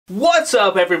What's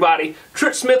up, everybody?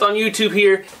 Trent Smith on YouTube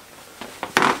here.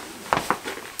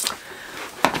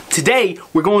 Today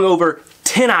we're going over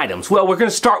 10 items. Well, we're going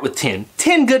to start with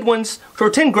 10 good ones, or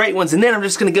 10 great ones, and then I'm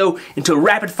just going to go into a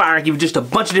rapid fire and give you just a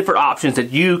bunch of different options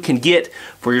that you can get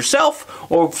for yourself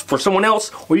or for someone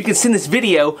else, or you can send this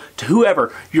video to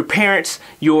whoever, your parents,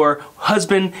 your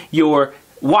husband, your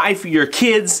wife, your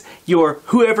kids, your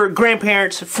whoever,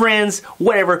 grandparents, friends,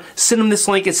 whatever. Send them this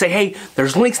link and say, hey,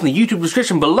 there's links in the YouTube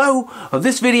description below of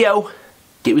this video.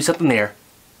 Get me something there,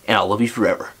 and I'll love you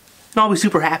forever. And I'll be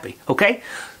super happy, okay?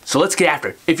 So let's get after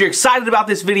it. If you're excited about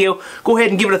this video, go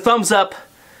ahead and give it a thumbs up.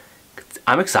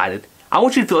 I'm excited. I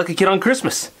want you to feel like a kid on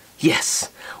Christmas.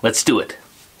 Yes, let's do it.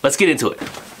 Let's get into it.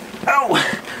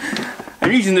 Oh!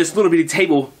 I'm using this little bitty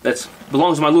table that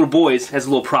belongs to my little boys as a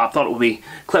little prop. Thought it would be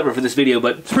clever for this video,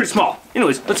 but it's pretty small.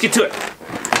 Anyways, let's get to it.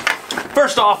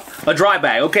 First off, a dry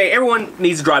bag. Okay, everyone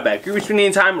needs a dry bag. If you're spending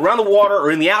any time around the water or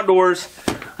in the outdoors,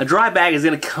 a dry bag is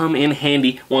going to come in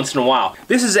handy once in a while.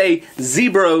 This is a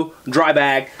Zebro dry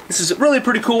bag. This is really a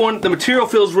pretty cool one. The material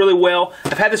feels really well.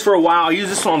 I've had this for a while. I use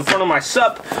this one on the front of my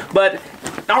SUP, but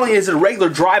not only is it a regular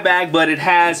dry bag, but it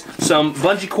has some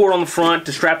bungee cord on the front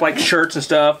to strap like shirts and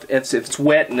stuff if it's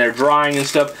wet and they're drying and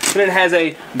stuff. And it has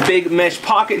a big mesh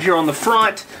pocket here on the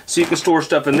front so you can store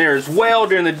stuff in there as well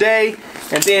during the day.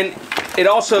 And then it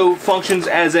also functions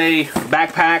as a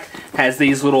backpack, has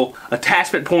these little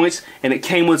attachment points, and it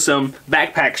came with some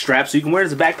backpack straps so you can wear it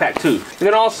as a backpack too. And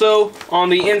then also on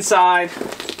the inside,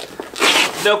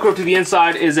 Velcro to the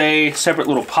inside, is a separate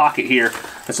little pocket here.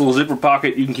 It's a little zipper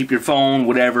pocket. You can keep your phone,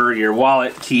 whatever, your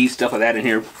wallet, keys, stuff like that in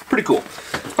here. Pretty cool.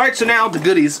 Alright, so now the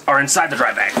goodies are inside the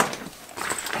dry bag.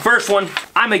 First one,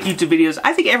 I make YouTube videos.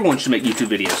 I think everyone should make YouTube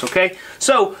videos, okay?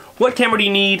 So, what camera do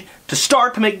you need to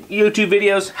start to make YouTube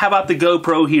videos? How about the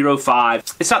GoPro Hero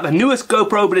 5? It's not the newest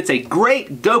GoPro, but it's a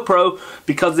great GoPro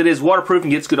because it is waterproof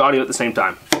and gets good audio at the same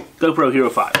time. GoPro Hero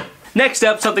 5. Next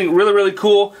up, something really, really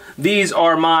cool. These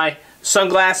are my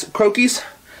sunglass croakies.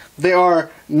 They are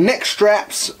neck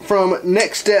straps from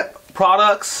Next Step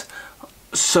Products.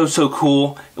 So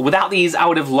cool. Without these, I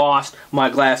would have lost my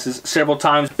glasses several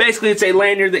times. Basically, it's a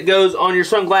lanyard that goes on your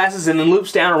sunglasses and then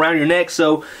loops down around your neck,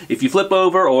 so if you flip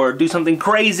over or do something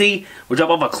crazy or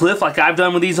jump off a cliff like I've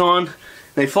done with these on,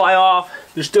 they fly off,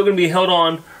 they're still going to be held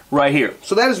on right here.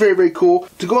 So that is very, very cool.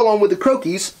 To go along with the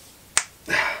croakies,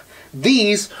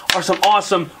 these are some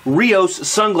awesome Rios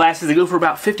sunglasses. They go for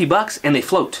about 50 bucks and they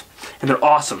float. And they're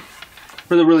awesome.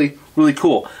 Really, really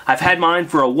cool. I've had mine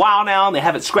for a while now and they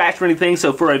haven't scratched or anything,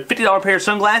 so for a $50 pair of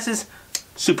sunglasses,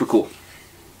 super cool.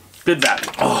 Good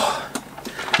value. Oh.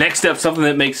 Next up, something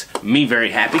that makes me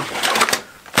very happy.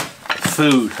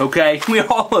 Food, okay? We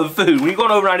all love food. When you're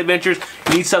going on overnight adventures,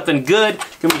 you need something good.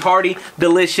 It's going to be hearty,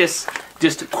 delicious,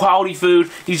 just quality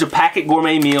food. These are Packet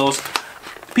Gourmet meals.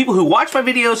 People who watch my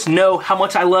videos know how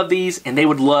much I love these, and they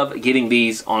would love getting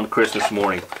these on Christmas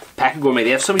morning. Packet Gourmet,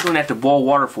 they have something you don't have to boil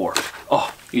water for.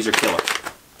 Oh, these are killer.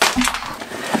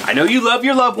 I know you love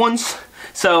your loved ones,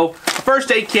 so a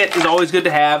first aid kit is always good to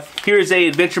have. Here is a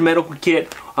adventure medical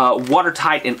kit,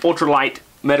 watertight and ultralight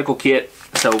medical kit.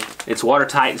 So it's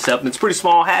watertight and stuff, and it's pretty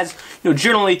small. It has,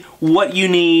 generally what you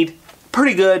need.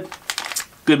 Pretty good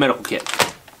medical kit.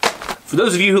 For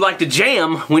those of you who like to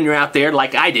jam when you're out there,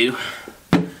 like I do,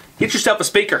 get yourself a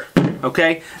speaker,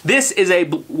 okay? This is a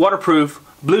waterproof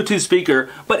Bluetooth speaker,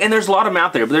 and there's a lot of them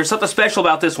out there, but there's something special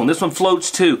about this one. This one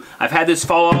floats too. I've had this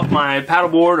fall off my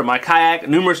paddleboard or my kayak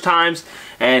numerous times,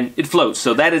 and it floats,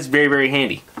 so that is very, very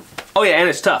handy. Oh yeah, and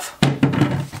it's tough.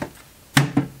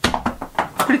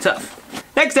 Pretty tough.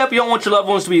 Next up, you don't want your loved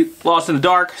ones to be lost in the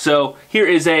dark, so here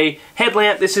is a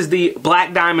headlamp. This is the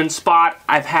Black Diamond Spot.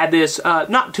 I've had this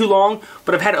not too long,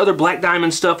 but I've had other Black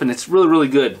Diamond stuff, and it's really, really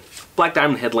good. Black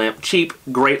Diamond headlamp, cheap,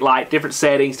 great light, different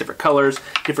settings, different colors,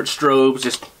 different strobes,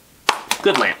 just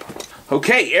good lamp.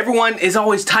 Okay, everyone is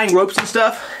always tying ropes and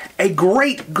stuff. A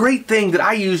great thing that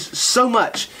I use so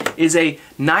much is a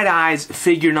Night Eyes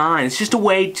Figure 9. It's just a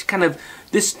way to kind of,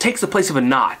 this takes the place of a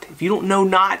knot. If you don't know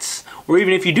knots, or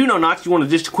even if you do know knots, you want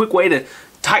just a quick way to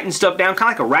tighten stuff down,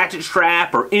 kind of like a ratchet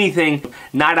strap or anything.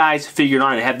 Night Eyes Figure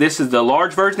 9. They have, this is the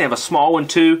large version, they have a small one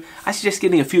too. I suggest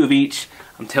getting a few of each.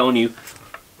 I'm telling you,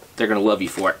 they're going to love you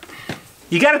for it.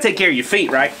 You got to take care of your feet,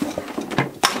 right?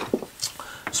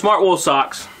 Smart wool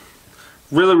socks.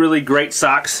 Really great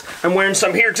socks. I'm wearing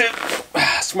some here too.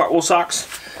 Smart wool socks.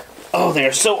 Oh,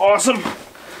 they're so awesome.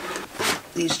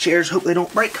 These chairs, hope they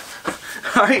don't break.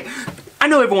 Alright, I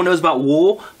know everyone knows about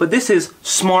wool, but this is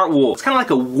smart wool. It's kind of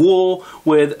like a wool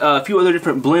with a few other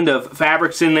different blend of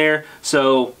fabrics in there.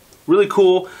 So, really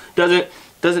cool. Doesn't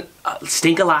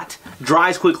stink a lot.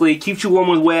 Dries quickly. Keeps you warm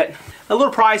when wet. A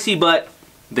little pricey, but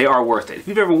they are worth it. If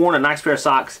you've ever worn a nice pair of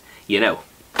socks, you know.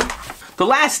 The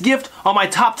last gift on my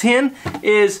top 10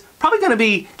 is probably going to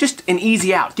be just an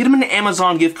easy out. Get them an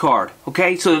Amazon gift card,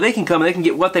 okay? So that they can come and they can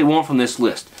get what they want from this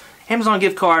list. Amazon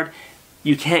gift card,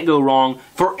 you can't go wrong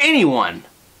for anyone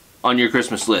on your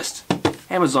Christmas list.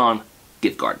 Amazon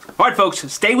gift card. All right, folks,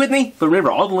 stay with me, but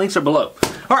remember, all the links are below.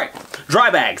 All right, dry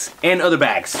bags and other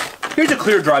bags. Here's a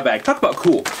clear dry bag. Talk about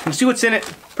cool. You can see what's in it.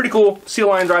 Pretty cool. Seal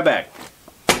line dry bag.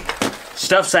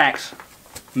 Stuff sacks.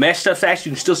 Mesh stuff sacks.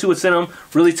 You can still see what's in them.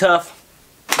 Really tough.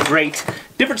 Great.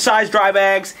 Different size dry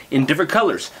bags in different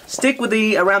colors. Stick with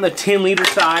the around the 10-liter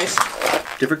size.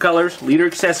 Different colors, liter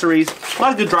accessories. A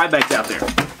lot of good dry bags out there.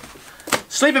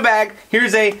 Sleeping bag.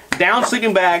 Here's a down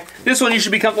sleeping bag. This one you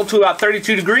should be comfortable to about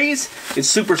 32 degrees. It's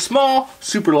super small,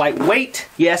 super lightweight.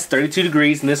 Yes, 32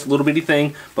 degrees in this little bitty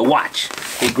thing, but watch,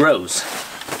 it grows.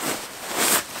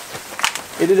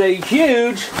 It is a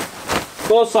huge,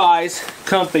 full-size,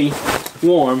 comfy,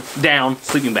 warm, down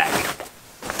sleeping bag.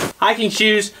 Hiking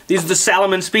shoes. These are the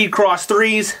Salomon Speed Cross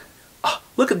 3s. Oh,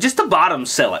 look at just the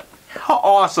bottoms sell it. How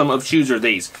awesome of shoes are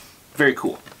these? Very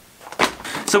cool.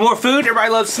 Some more food.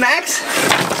 Everybody loves snacks.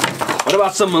 What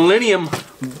about some Millennium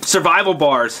survival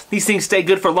bars? These things stay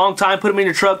good for a long time. Put them in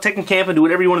your truck, take them camping, do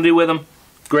whatever you want to do with them.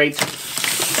 Great.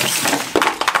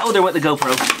 Oh, there went the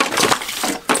GoPro.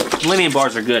 Millennium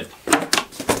bars are good.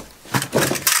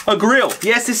 A grill.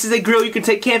 Yes, this is a grill you can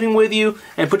take camping with you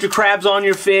and put your crabs on,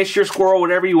 your fish, your squirrel,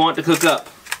 whatever you want to cook up.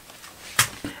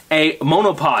 A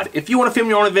monopod. If you want to film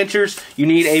your own adventures, you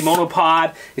need a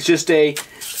monopod. It's just a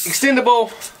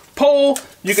extendable pole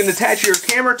you can attach your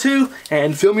camera to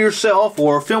and film yourself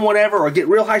or film whatever or get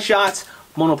real high shots.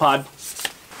 Monopod.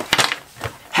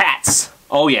 Hats.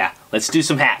 Oh yeah, let's do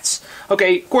some hats.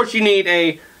 Okay, of course you need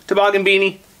a toboggan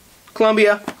beanie.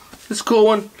 Columbia. This is a cool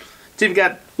one. See if you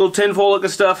got little tinfoil looking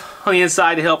stuff on the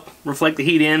inside to help reflect the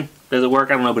heat in. Does it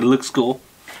work? I don't know, but it looks cool.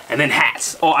 And then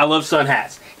hats. Oh, I love sun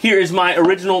hats. Here is my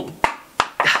original,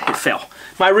 it fell.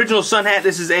 My original sun hat.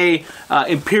 This is a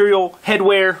Imperial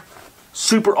headwear.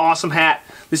 Super awesome hat.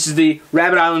 This is the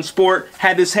Rabbit Island Sport.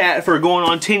 Had this hat for going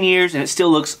on 10 years and it still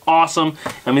looks awesome.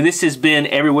 I mean, this has been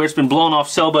everywhere. It's been blown off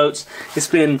sailboats. It's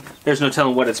been, there's no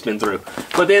telling what it's been through.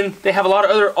 But then they have a lot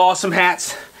of other awesome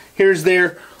hats. Here's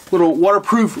their little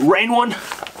waterproof rain one.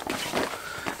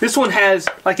 This one has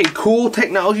like a cool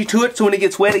technology to it, so when it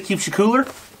gets wet it keeps you cooler.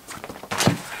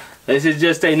 This is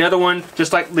just another one,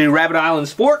 just like the Rabbit Island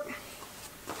Sport.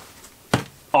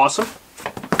 Awesome.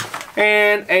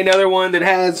 And another one that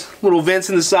has little vents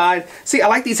in the side. See, I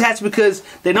like these hats because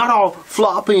they're not all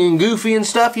floppy and goofy and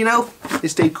stuff, you know? They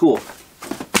stay cool.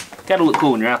 Gotta look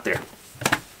cool when you're out there.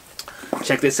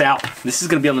 Check this out. This is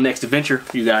gonna be on the next adventure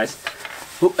for you guys.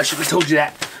 Oh, I should have told you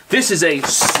that. This is a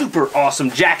super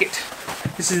awesome jacket.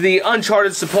 This is the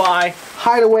Uncharted Supply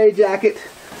Hideaway jacket.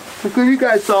 Because you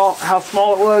guys saw how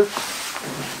small it was.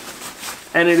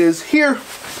 And it is here,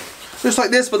 just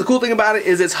like this. But the cool thing about it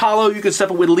is it's hollow. You can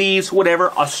stuff it with leaves,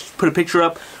 whatever. I'll put a picture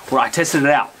up where I tested it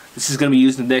out. This is going to be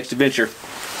used in the next adventure.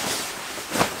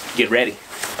 Get ready.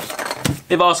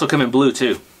 They've also come in blue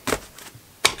too.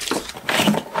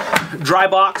 Dry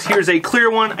box. Here's a clear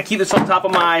one. I keep this on top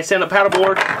of my stand-up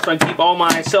paddleboard so I can keep all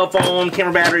my cell phone,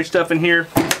 camera battery stuff in here.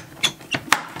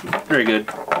 Very good.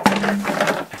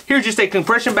 Here's just a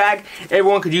compression bag.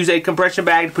 Everyone could use a compression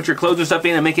bag to put your clothes and stuff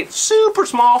in and make it super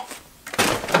small.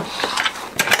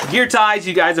 Gear ties.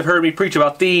 You guys have heard me preach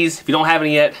about these. If you don't have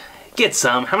any yet, get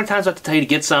some. How many times do I have to tell you to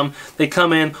get some? They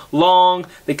come in long.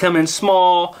 They come in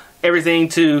small. Everything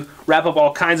to wrap up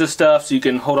all kinds of stuff so you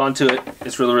can hold on to it.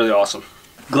 It's really, really awesome.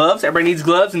 Gloves. Everybody needs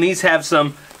gloves, and these have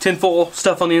some tinfoil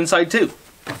stuff on the inside too.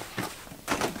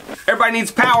 Everybody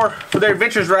needs power for their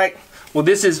adventures, right? Well,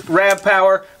 this is Rav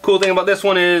Power. Cool thing about this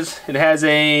one is it has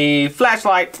a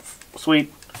flashlight.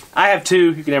 Sweet. I have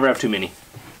two. You can never have too many.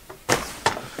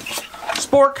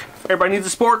 Spork. Everybody needs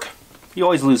a spork. You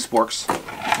always lose sporks.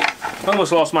 I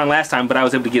almost lost mine last time, but I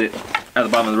was able to get it out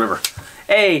of the bottom of the river.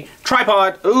 A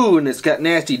tripod. Ooh, and it's got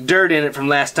nasty dirt in it from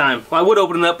last time. Well, I would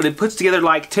open it up, but it puts together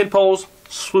like tent poles.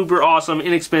 Super awesome,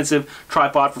 inexpensive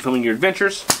tripod for filming your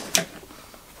adventures.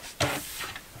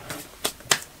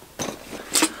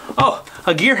 Oh,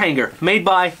 a gear hanger made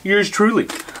by yours truly.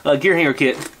 A gear hanger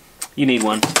kit. You need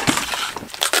one.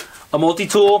 A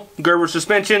multi-tool Gerber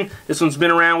suspension. This one's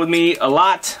been around with me a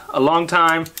long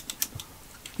time.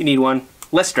 You need one.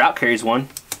 Les Strout carries one.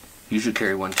 You should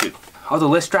carry one too. Although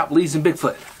Les Strout believes in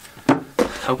Bigfoot.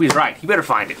 I hope he's right. You better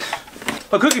find it.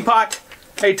 A cooking pot.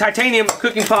 A titanium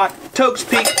cooking pot. Tokes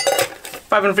Peak.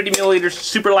 550 milliliters.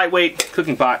 Super lightweight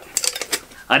cooking pot.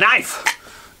 A knife.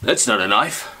 That's not a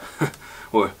knife.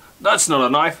 Or That's not a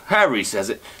knife. However he says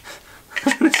it.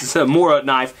 This is a more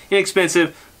knife.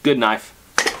 Inexpensive, good knife.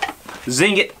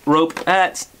 Zingit rope.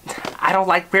 I don't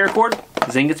like paracord.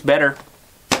 Zingit's better.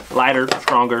 Lighter,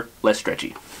 stronger, less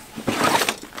stretchy.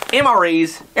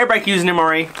 MREs. Everybody can use an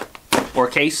MRE or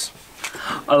a case.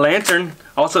 A lantern,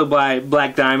 also by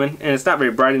Black Diamond, and it's not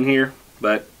very bright in here,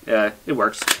 but it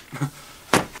works.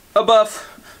 A buff.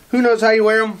 Who knows how you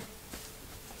wear them?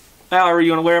 However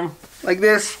you want to wear them. Like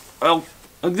this. Well,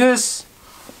 like this.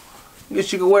 I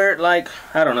guess you can wear it like,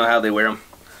 I don't know how they wear them.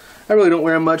 I really don't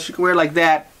wear them much. You can wear it like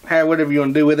that. Have whatever you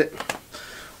want to do with it.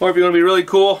 Or if you want to be really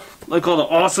cool, like all the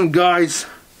awesome guys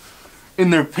in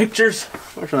their pictures.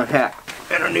 Where's my hat?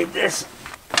 I don't need this.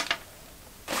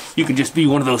 You can just be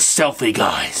one of those selfie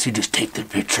guys who just take their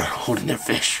picture holding their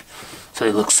fish. So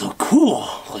they look so cool.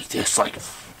 Like this, like...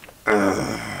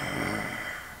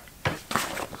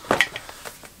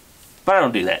 But I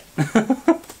don't do that.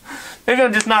 Maybe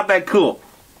I'm just not that cool.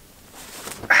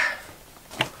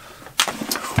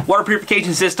 Water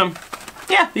purification system.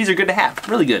 Yeah, these are good to have.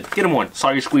 Really good. Get them one.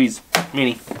 Sawyer Squeeze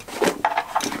Mini.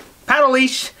 Paddle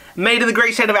leash made in the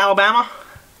great state of Alabama.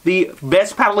 The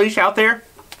best paddle leash out there.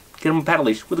 Get them a paddle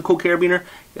leash with a cool carabiner.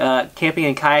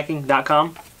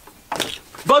 Campingandkayaking.com.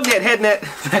 Bug net head net.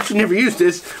 I've actually never used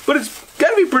this, but it's got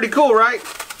to be pretty cool, right?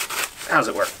 How does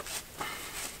it work?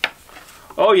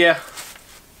 Oh yeah.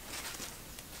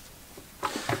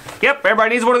 Yep,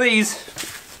 everybody needs one of these.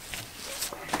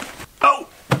 Oh,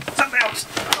 something else.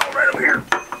 Oh, right over here.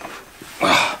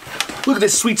 Oh, look at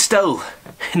this sweet stove.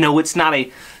 No, it's not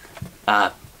a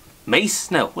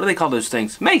mace. No, what do they call those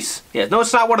things? Mace. Yeah, no,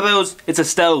 it's not one of those. It's a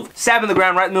stove. Stab in the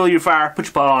ground right in the middle of your fire. Put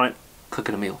your pot on it.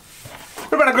 Cooking a meal.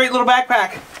 What about a great little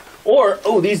backpack? Or,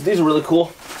 oh, these are really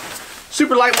cool.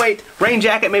 Super lightweight rain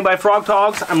jacket made by Frog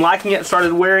Togs. I'm liking it.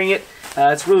 Started wearing it.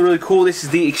 It's really, really cool. This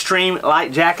is the Extreme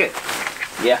Light Jacket.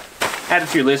 Yeah, add it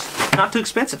to your list. Not too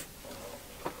expensive.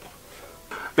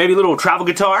 Maybe a little travel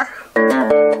guitar.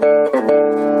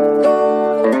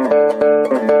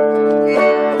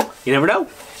 You never know.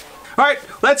 Alright,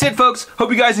 that's it, folks. Hope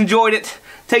you guys enjoyed it.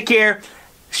 Take care.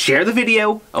 Share the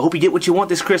video. I hope you get what you want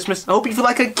this Christmas. I hope you feel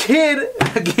like a kid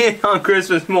again on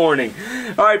Christmas morning.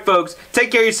 Alright, folks.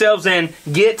 Take care of yourselves and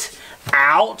get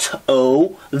out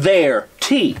there.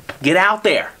 Get out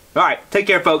there. Alright, take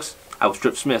care, folks. I was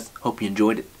Strip Smith. Hope you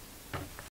enjoyed it.